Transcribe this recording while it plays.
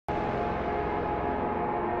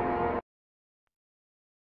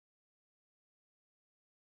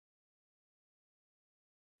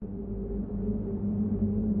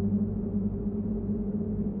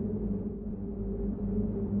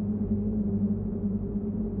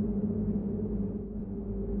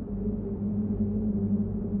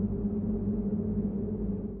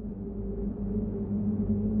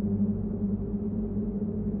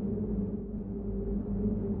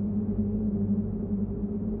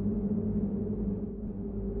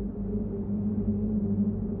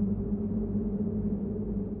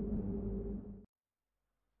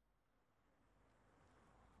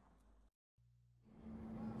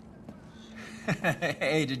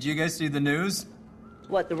Hey, did you guys see the news?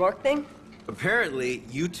 What, the Rourke thing? Apparently,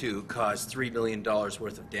 you two caused $3 million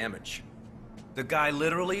worth of damage. The guy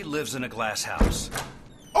literally lives in a glass house.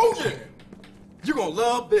 Oh yeah! You're gonna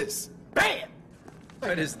love this. Bam!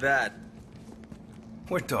 What is that?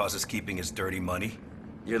 Where Dawes is keeping his dirty money.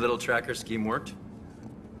 Your little tracker scheme worked?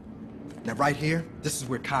 Now right here, this is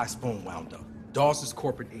where Kai's phone wound up. Dawes'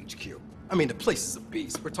 corporate HQ. I mean, the place is a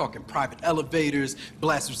beast. We're talking private elevators,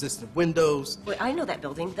 blast-resistant windows. Wait, I know that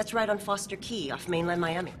building. That's right on Foster Key off mainland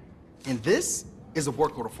Miami. And this is a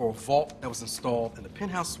work order for a vault that was installed in the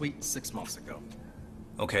penthouse suite 6 months ago.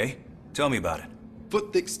 Okay, tell me about it.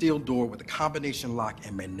 Foot-thick steel door with a combination lock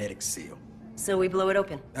and magnetic seal. So we blow it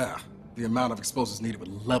open. The amount of explosives needed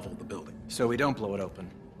would level the building. So we don't blow it open.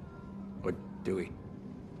 Or do we?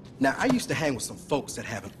 Now, I used to hang with some folks that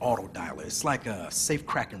have an auto dialer. It's like a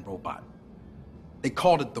safe-cracking robot. They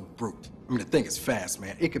called it the Brute. I mean, the thing is fast,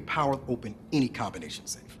 man. It could power open any combination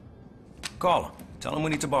safe. Call him. Tell him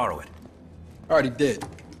we need to borrow it. Already did.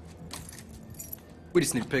 We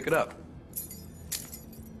just need to pick it up.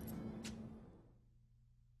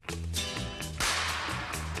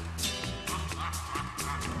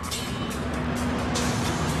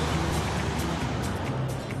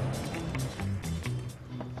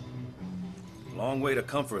 Long way to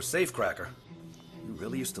come for a safecracker. You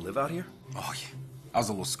really used to live out here? Oh, yeah. I was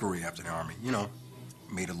a little screwy after the army. You know,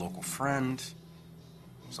 made a local friend.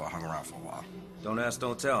 So I hung around for a while. Don't ask,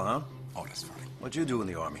 don't tell, huh? Oh, that's funny. What'd you do in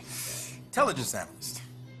the army? Intelligence analyst.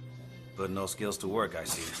 But no skills to work, I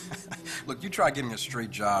see. Look, you try getting a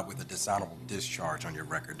straight job with a dishonorable discharge on your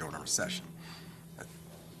record during a recession.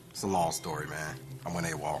 It's a long story, man. I went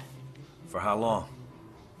AWOL. For how long?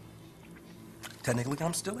 Technically,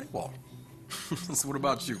 I'm still AWOL. So what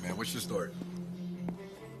about you, man? What's your story?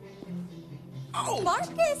 Oh!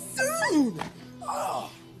 Marcus! Dude! Oh!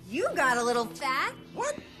 You got a little fat.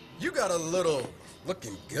 What? You got a little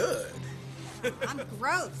looking good. I'm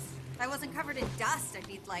gross. If I wasn't covered in dust, I'd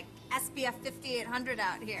be like SPF 5800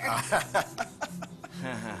 out here.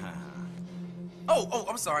 Oh,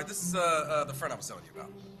 I'm sorry. This is the friend I was telling you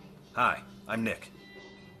about. Hi, I'm Nick.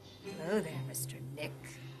 Hello there, Mr. Nick.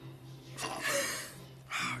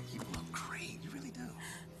 Oh, you look great. You really do.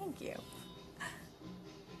 Thank you.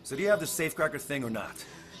 So do you have the safecracker thing or not?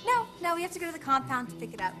 No, we have to go to the compound to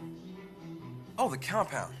pick it up. Oh, the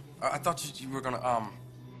compound. I thought you were gonna,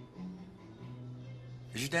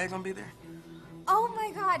 Is your dad gonna be there? Oh my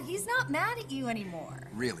God, he's not mad at you anymore.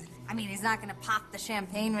 Really? I mean, he's not gonna pop the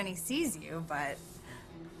champagne when he sees you, but...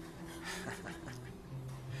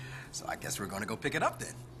 So I guess we're gonna go pick it up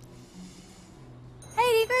then. Hey,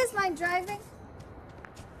 do you guys mind driving?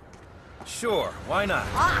 Sure, why not?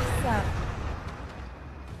 Awesome.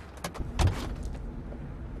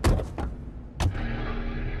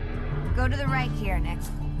 Go to the right here, Nick.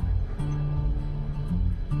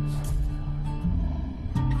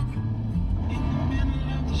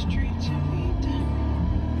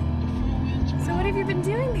 So what have you been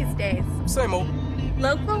doing these days? Same old.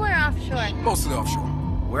 Local or offshore? Mostly offshore.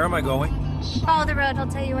 Where am I going? Follow the road, I'll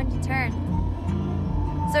tell you when to turn.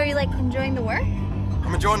 So are you, like, enjoying the work?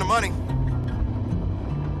 I'm enjoying the money.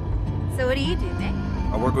 So what do you do, Nick?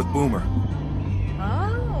 I work with Boomer.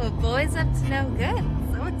 Oh, a boy's up to no good.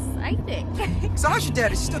 So exciting. So how's your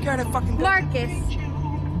dad? Is he still carrying that fucking gun? Marcus,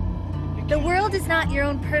 the world is not your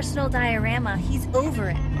own personal diorama. He's over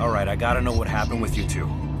it. All right, I gotta know what happened with you two.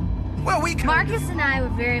 Well, we Marcus and I were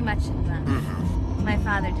very much in love. My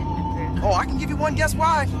father didn't approve. Oh, I can give you one guess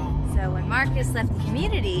why. So when Marcus left the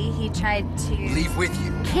community, he tried to... Leave with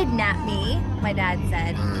you. Kidnap me, my dad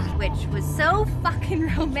said, which was so fucking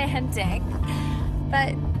romantic.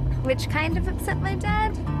 But which kind of upset my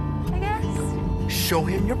dad, I guess. Show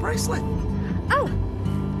him your bracelet. Oh,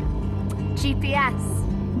 GPS.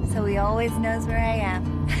 So he always knows where I am.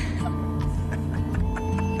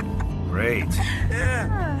 Great.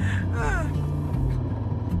 Yeah.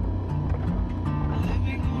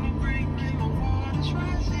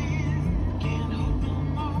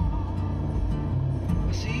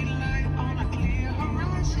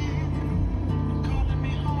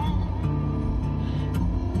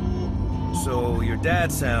 So your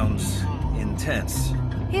dad sounds intense.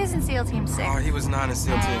 He was in SEAL Team 6. Oh, he was not in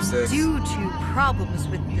SEAL Team 6. Due to problems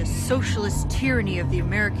with the socialist tyranny of the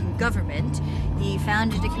American government, He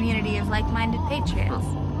founded a community of like-minded patriots.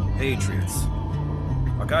 Patriots.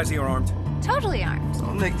 Are guys here armed? Totally armed.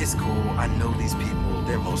 Oh, Nick, it's cool. I know these people.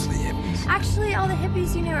 They're mostly hippies. Actually, all the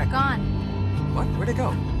hippies you knew are gone. What? Where'd they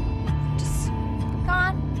go? Just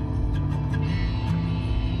gone.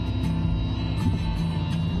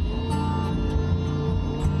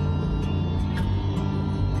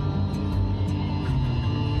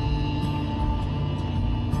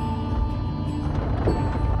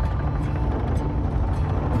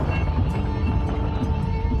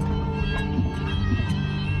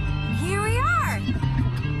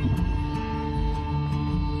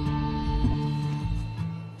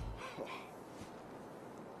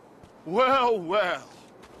 Well, well.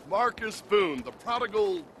 Marcus Boone, the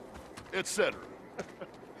prodigal, etc.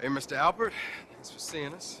 Hey, Mr. Albert. Thanks for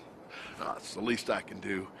seeing us. It's the least I can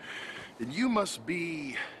do. And you must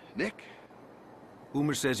be Nick?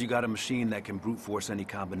 Boomer says you got a machine that can brute force any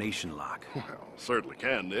combination lock. Well, certainly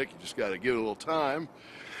can, Nick. You just gotta give it a little time.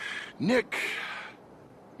 Nick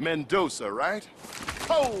Mendoza, right?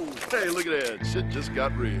 Oh, hey, look at that. Shit just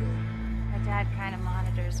got real. My dad kind of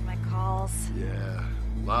monitors my calls. Yeah,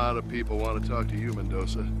 a lot of people want to talk to you,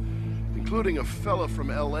 Mendoza. Including a fella from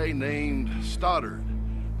L.A. named Stoddard.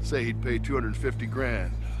 Say he'd pay 250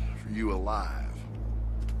 grand for you alive.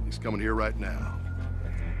 He's coming here right now.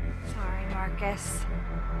 Sorry, Marcus.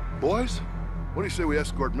 Boys, what do you say we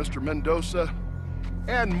escort Mr. Mendoza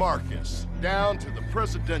and Marcus down to the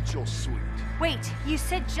presidential suite? Wait, you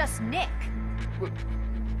said just Nick. But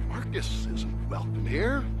Marcus isn't welcome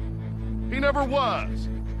here. He never was.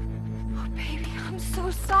 Oh, baby, I'm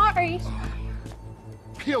so sorry.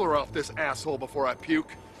 Peel her off this asshole before I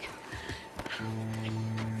puke.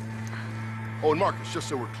 Oh, and Marcus, just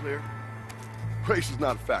so we're clear, race is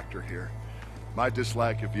not a factor here. My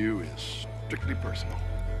dislike of you is strictly personal.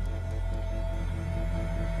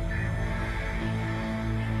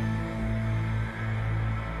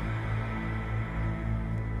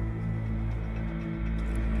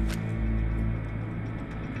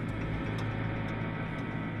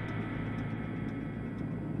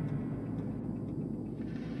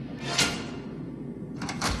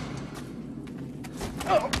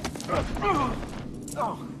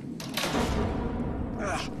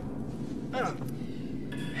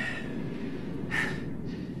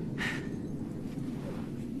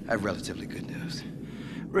 I have relatively good news.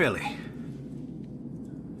 Really?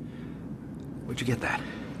 Where'd you get that?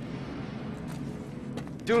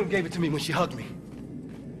 Dune gave it to me when she hugged me.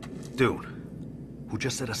 Dune, who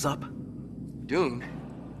just set us up? Dune?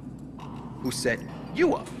 Who set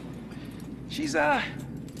you up? She's actually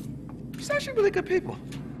really good people.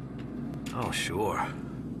 Oh, sure.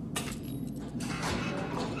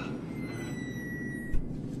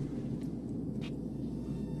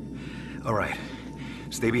 All right.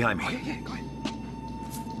 Stay behind me. Oh, yeah, go ahead.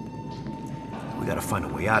 We gotta find a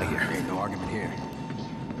way out of here. There ain't no argument here.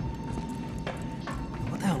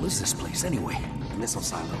 What the hell is this place, anyway? A missile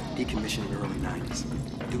silo, decommissioned in the early 90s.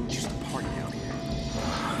 Dudes used to party down here.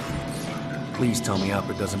 Please tell me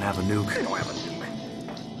Albert doesn't have a nuke. They don't have a nuke.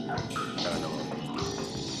 No.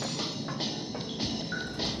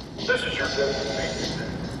 This is your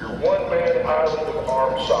destiny, your one-man island of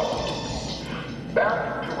armed solitude.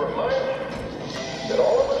 Back to remind you that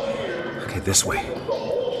all of us here... Okay, this way. ...the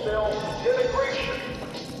wholesale integration,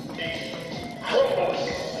 the crumbling,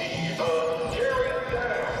 the tearing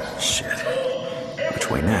down... Shit. Which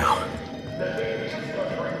way now? There's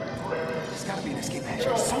gotta be an escape hatch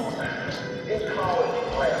here somewhere. In college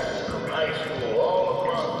classes, from high school, all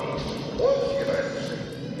across the once United States.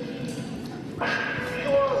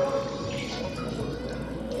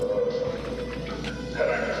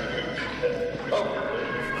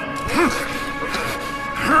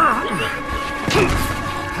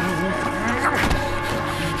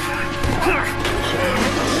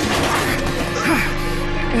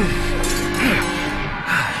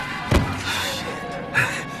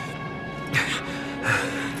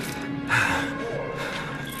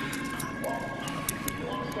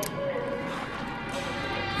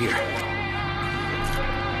 Here.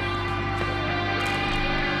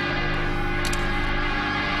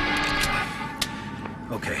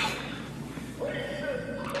 Okay.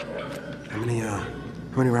 How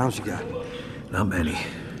many rounds you got? Not many.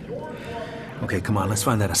 Okay, come on, let's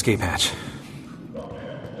find that escape hatch.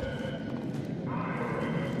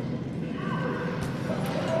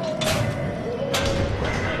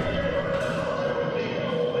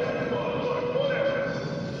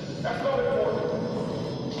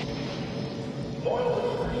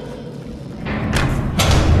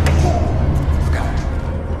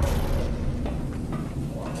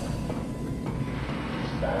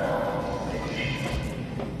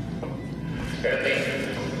 And the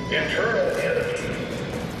internal enemy.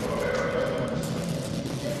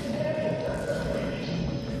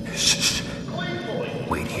 Shh.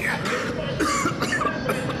 Wait here.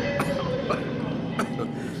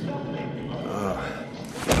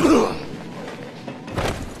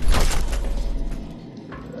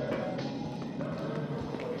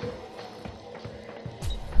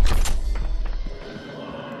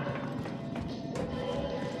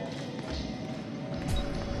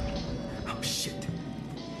 Oh, shit.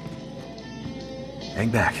 Hang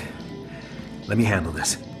back. Let me handle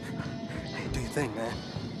this. Hey, do your thing, man.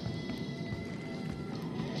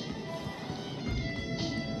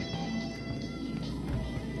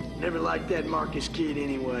 Never liked that Marcus kid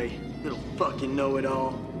anyway. Little fucking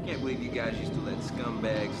know-it-all. Can't believe you guys used to let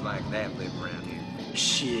scumbags like that live around here.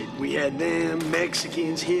 Shit, we had them,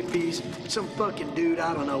 Mexicans, hippies, some fucking dude,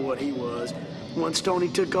 I don't know what he was. Once Tony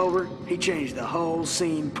took over, he changed the whole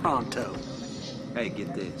scene pronto. Hey,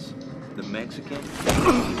 get this. The Mexican?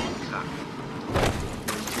 Cop.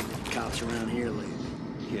 Cops around here lately.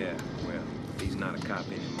 Yeah, well, he's not a cop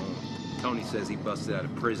anymore. Tony says he busted out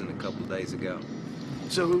of prison a couple days ago.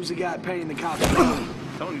 So who's the guy paying the cops?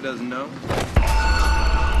 Tony doesn't know.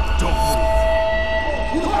 Don't move.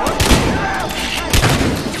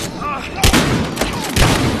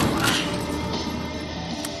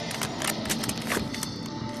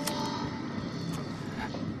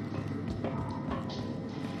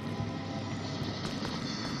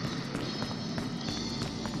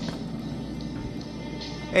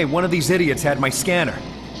 Hey, one of these idiots had my scanner.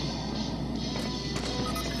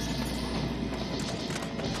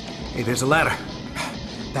 Hey, there's a ladder.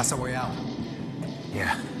 That's our way out.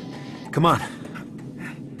 Yeah. Come on.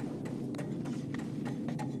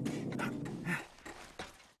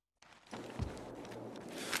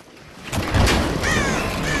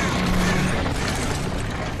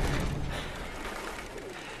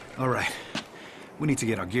 All right. We need to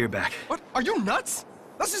get our gear back. What? Are you nuts?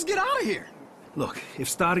 Let's just get out of here. Look, if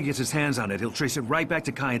Stoddard gets his hands on it, he'll trace it right back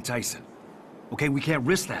to Kai and Tyson. Okay, we can't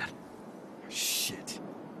risk that. Shit.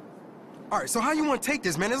 All right, so how you want to take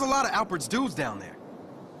this, man? There's a lot of Alpert's dudes down there.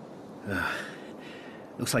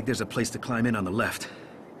 Looks like there's a place to climb in on the left.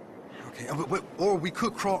 Okay, or we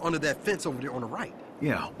could crawl under that fence over there on the right.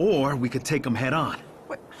 Yeah, or we could take them head on.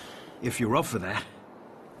 What? If you're up for that.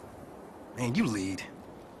 Man, you lead.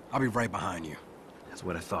 I'll be right behind you. That's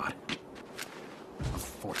what I thought.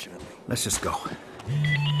 Unfortunately. Let's just go.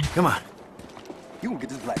 Come on. You can get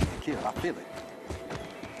this black man killed. I feel it.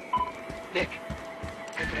 Nick,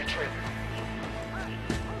 head for that trailer.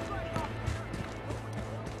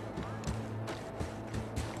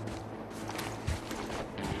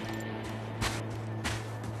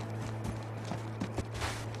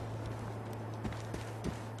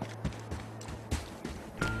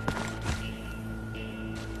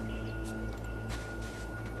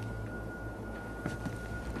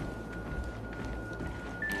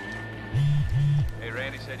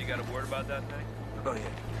 Randy said you got a word about that thing? Oh,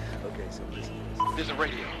 yeah. Okay, so listen. There's a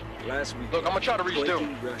radio. Last week, look, I'm gonna try to reach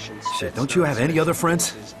Stu. Shit, don't you have any other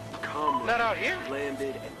friends? Not out here.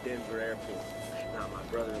 Landed at Denver Airport. Now, my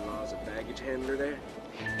brother-in-law's a baggage handler there.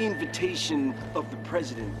 Invitation of the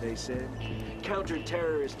president, they said.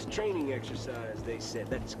 Counter-terrorist training exercise, they said.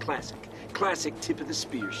 That's classic. Classic tip of the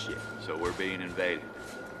spear shit. So we're being invaded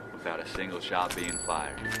without a single shot being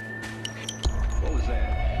fired. What was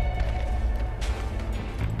that?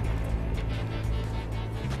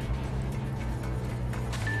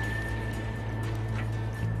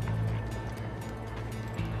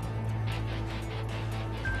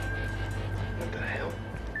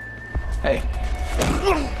 Hey.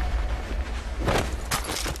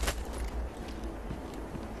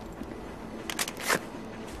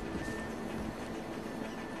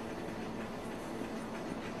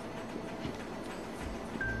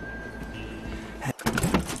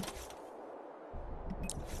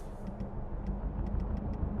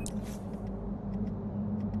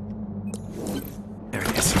 There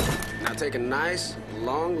it is. Now take a nice,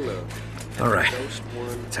 long look. All right.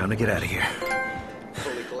 Time to get out of here.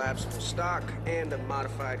 Fully collapsible stock and a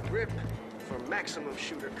modified grip for maximum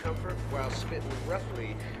shooter comfort while spitting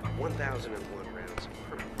roughly 1,001 rounds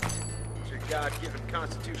per minute. It's your God-given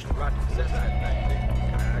constitutional right to possess that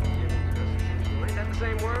thing. God-given constitutional. Ain't that the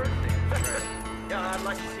same word? Yeah, I'd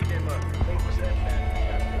like to see them possess that.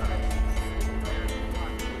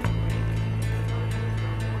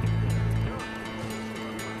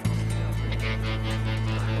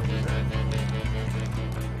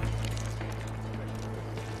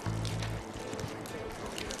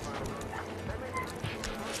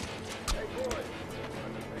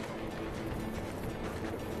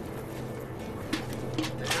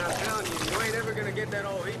 Get that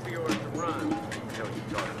old heap of yours to run. What the hell are you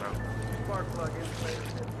talking about? Spark plug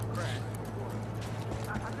insulator, crack.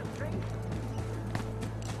 I'm just drinking.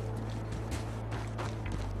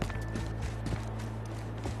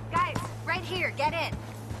 Guys, right here, get in.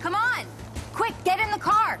 Come on! Quick, get in the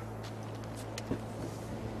car!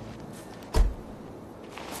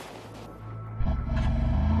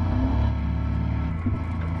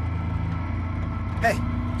 Hey,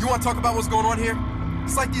 you want to talk about what's going on here?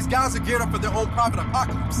 It's like these guys are geared up for their own private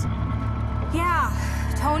apocalypse. Yeah,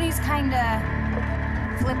 Tony's kinda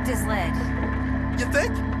flipped his lid. You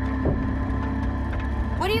think?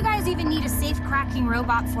 What are you guys even need a safe-cracking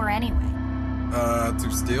robot for anyway? To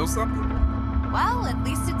steal something? Well, at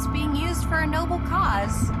least it's being used for a noble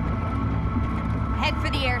cause. Head for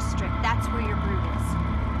the airstrip. That's where your brood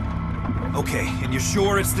is. Okay, and you're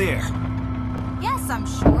sure it's there? Yes, I'm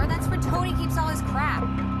sure. That's where Tony keeps all his crap.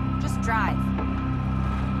 Just drive.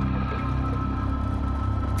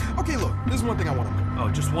 Okay, look, there's one thing I want to know. Oh,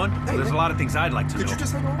 just one? Hey, There's man. a lot of things I'd like to know. Could you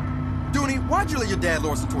just hang on? Dooney, why'd you let your dad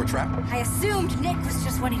lure us into a trap? I assumed Nick was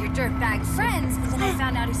just one of your dirtbag friends, but then I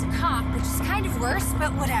found out he's a cop, which is kind of worse,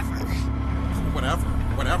 but whatever.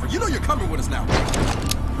 Whatever. You know you're coming with us now.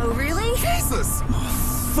 Oh, really? Jesus!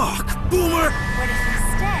 Fuck! Boomer! What if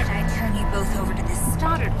instead I turn you both over to this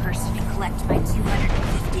Stoddard person and collect my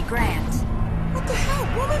 250 grand? What the hell,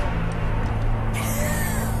 woman?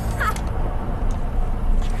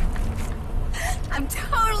 I'm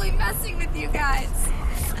totally messing with you guys.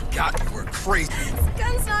 God, you were crazy. This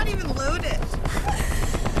gun's not even loaded.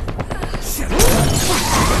 Shit.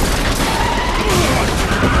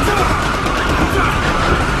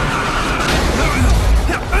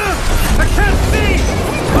 I can't see!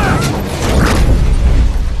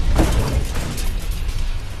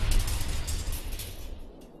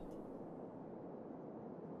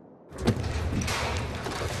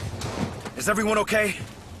 Is everyone okay?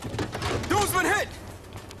 Dude's been hit!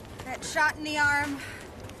 That shot in the arm.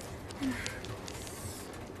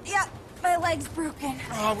 Yep, my leg's broken.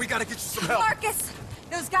 Oh, we gotta get you some help. Marcus!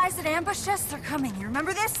 Those guys that ambushed us, they're coming. You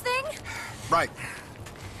remember this thing? Right.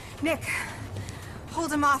 Nick,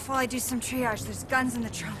 hold him off while I do some triage. There's guns in the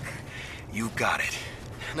trunk. You got it.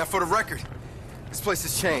 Now, for the record, this place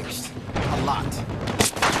has changed. A lot.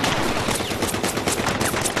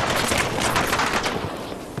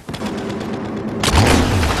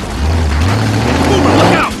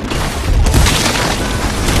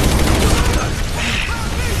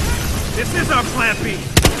 This is our plan B.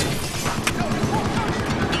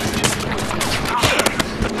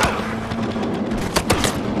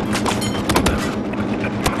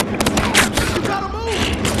 You gotta move!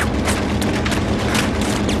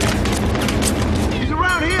 He's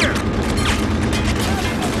around here!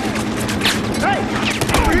 Hey!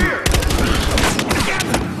 Over here!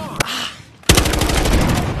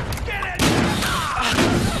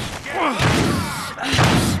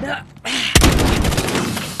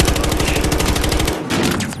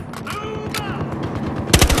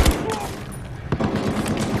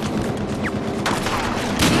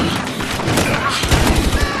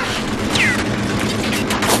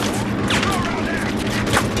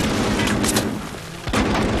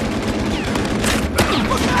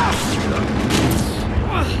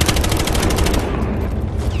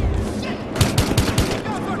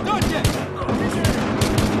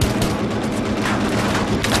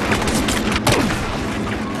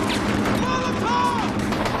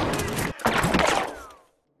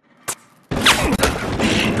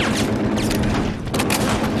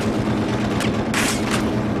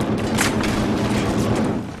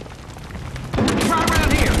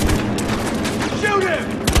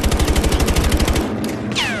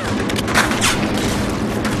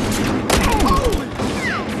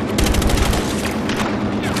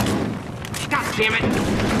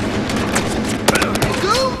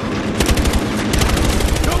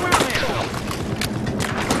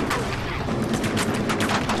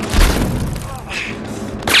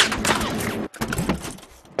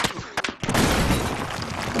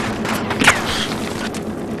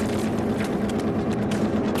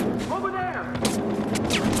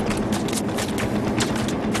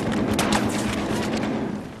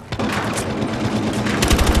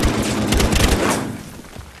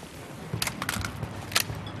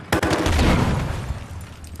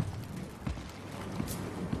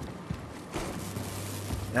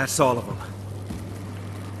 That's all of them.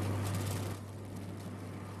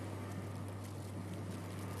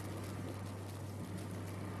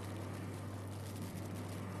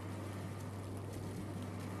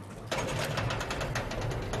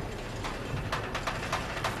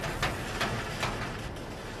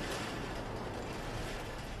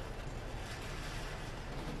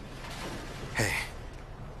 Hey,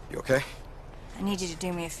 you okay? I need you to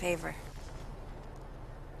do me a favor.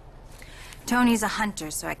 Tony's a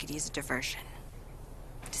hunter, so I could use a diversion.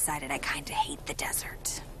 Decided I kinda hate the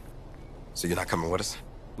desert. So you're not coming with us?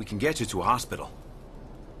 We can get you to a hospital.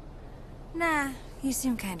 Nah, you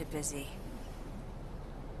seem kinda busy.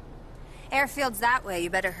 Airfield's that way, you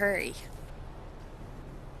better hurry.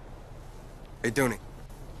 Hey, Dooney.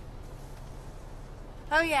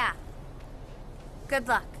 Oh, yeah. Good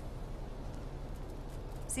luck.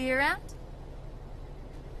 See you around?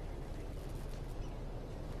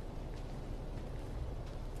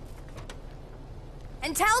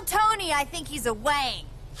 And tell Tony I think he's a Wang.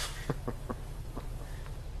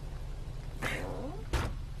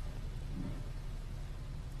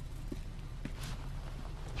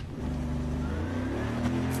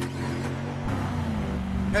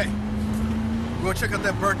 Hey, you wanna check out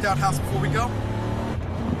that burnt out house before we go?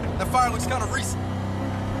 That fire looks kind of recent.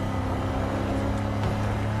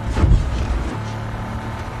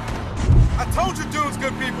 I told you dudes,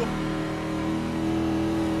 good people.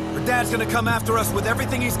 Your dad's gonna come after us with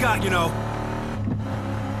everything he's got, you know.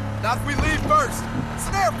 Not if we leave first. It's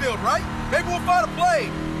an airfield, right? Maybe we'll find a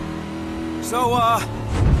plane. So,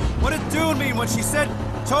 what did Dune mean when she said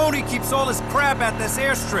Tony keeps all his crap at this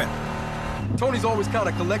airstrip? Tony's always kind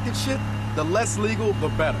of collected shit. The less legal, the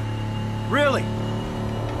better. Really?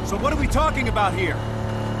 So what are we talking about here?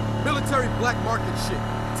 Military black market shit.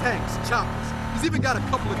 Tanks, choppers. He's even got a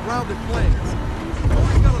couple of grounded planes.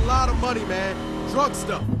 Tony's got a lot of money, man. Drug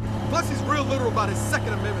stuff. Plus he's real literal about his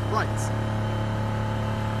Second Amendment rights.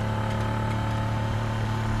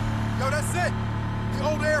 Yo, that's it. The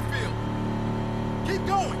old airfield. Keep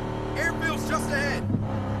going. Airfield's just ahead.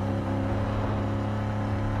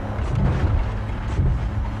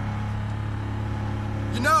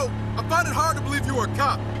 You know, I find it hard to believe you were a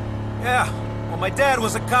cop. Yeah, well, my dad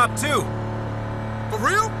was a cop too. For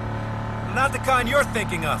real? Not the kind you're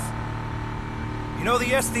thinking of. You know the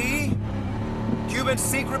SDE? Cuban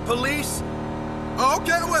secret police? Oh,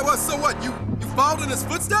 okay, wait, what, so what, you followed in his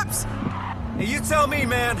footsteps? Hey, you tell me,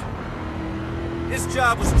 man. His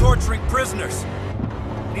job was torturing prisoners.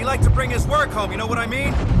 And he liked to bring his work home, you know what I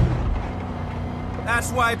mean?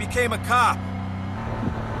 That's why I became a cop.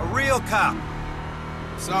 A real cop.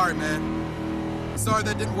 Sorry, man. Sorry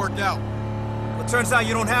that didn't work out. Well, it turns out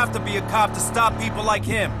you don't have to be a cop to stop people like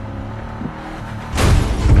him.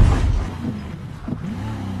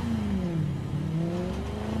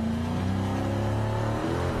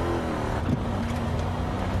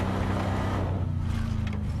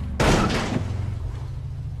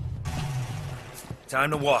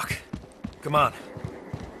 Time to walk. Come on.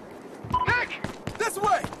 Nick! This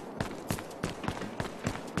way!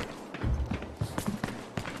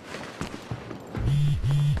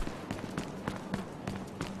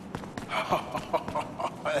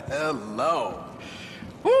 Hello.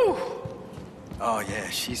 Woo! Oh, yeah,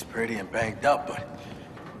 she's pretty and banged up, but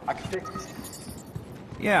I can fix it.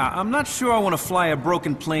 Yeah, I'm not sure I want to fly a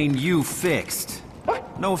broken plane you fixed.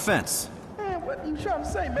 What? No offense. Man, what are you trying to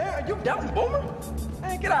say, man? Are you doubting Boomer?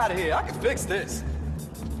 Man, get out of here. I can fix this.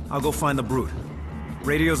 I'll go find the brute.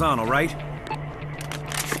 Radio's on, all right?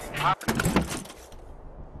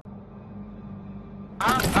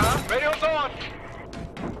 Radio's on.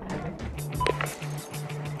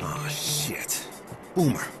 Oh, shit.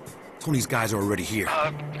 Boomer. Tony's guys are already here.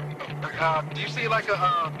 Do you see like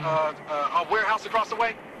a warehouse across the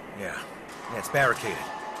way? Yeah, it's barricaded.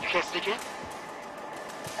 You can't sneak in?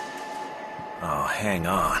 Oh, hang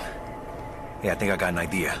on. Yeah, I think I got an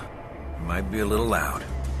idea. It might be a little loud.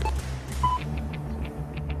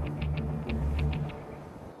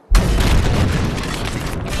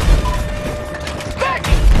 Nick!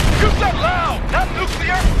 You said loud, not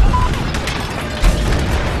nuclear!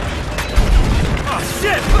 Oh,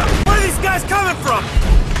 shit! Where are these guys coming from?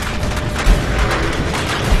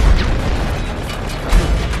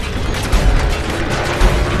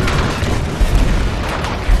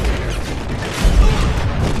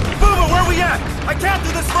 Boomer, where we at? I can't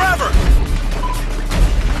do this forever!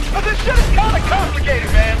 But this shit is kinda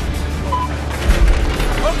complicated, man!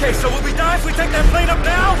 Okay, so will we die if we take that plane up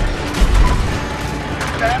now?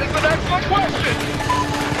 That is an excellent question!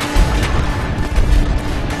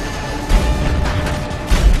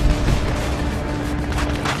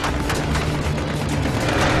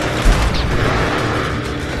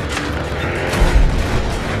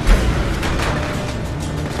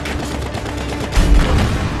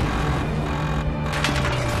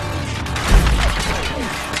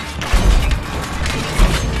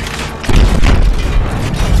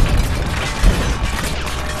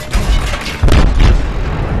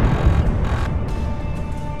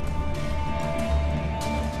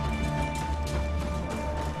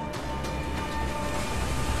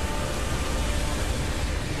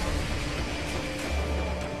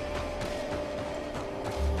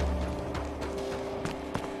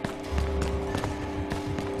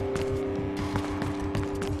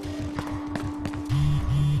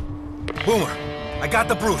 Boomer, I got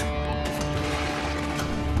the brute.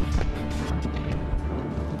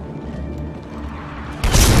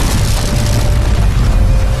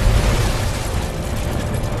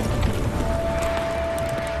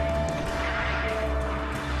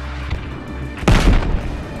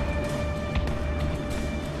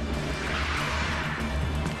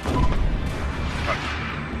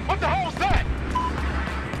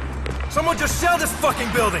 Shell this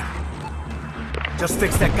fucking building! Just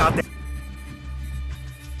fix that goddamn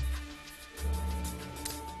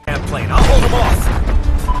plane. I'll hold them off!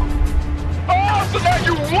 Oh, so now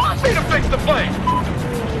you want me to fix the plane?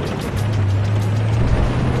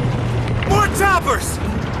 More choppers!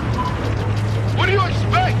 What do you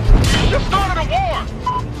expect? You just started a war!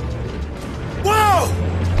 Whoa!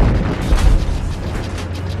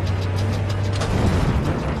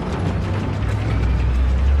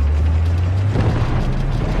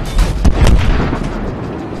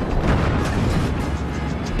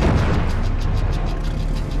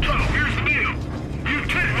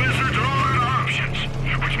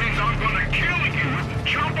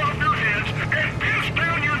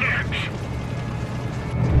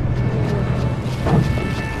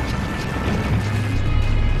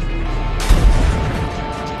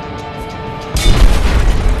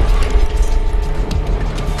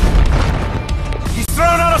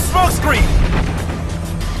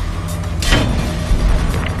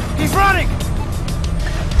 He's running!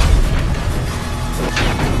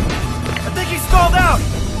 I think he's stalled out!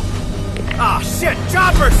 Ah, shit!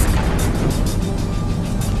 Choppers!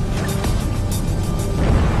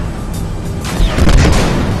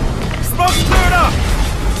 Smoke's cleared up!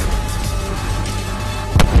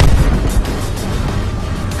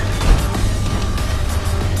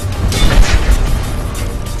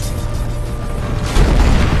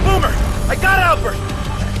 Boomer! I got Albert!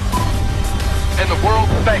 And the world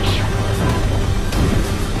thanks you.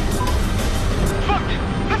 Fuck it!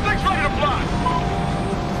 This thing's ready to fly!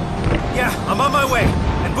 Yeah, I'm on my way.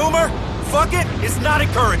 And Boomer, fuck it is not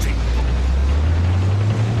encouraging.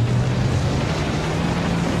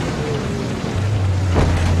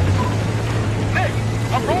 Nick,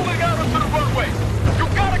 I'm rolling out onto the runway. You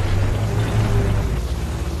gotta...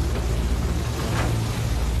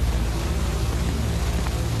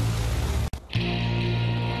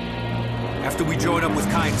 After we join up with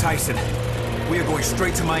Kai and Tyson, we are going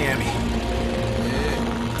straight to Miami.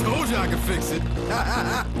 Yeah, told you I could fix it.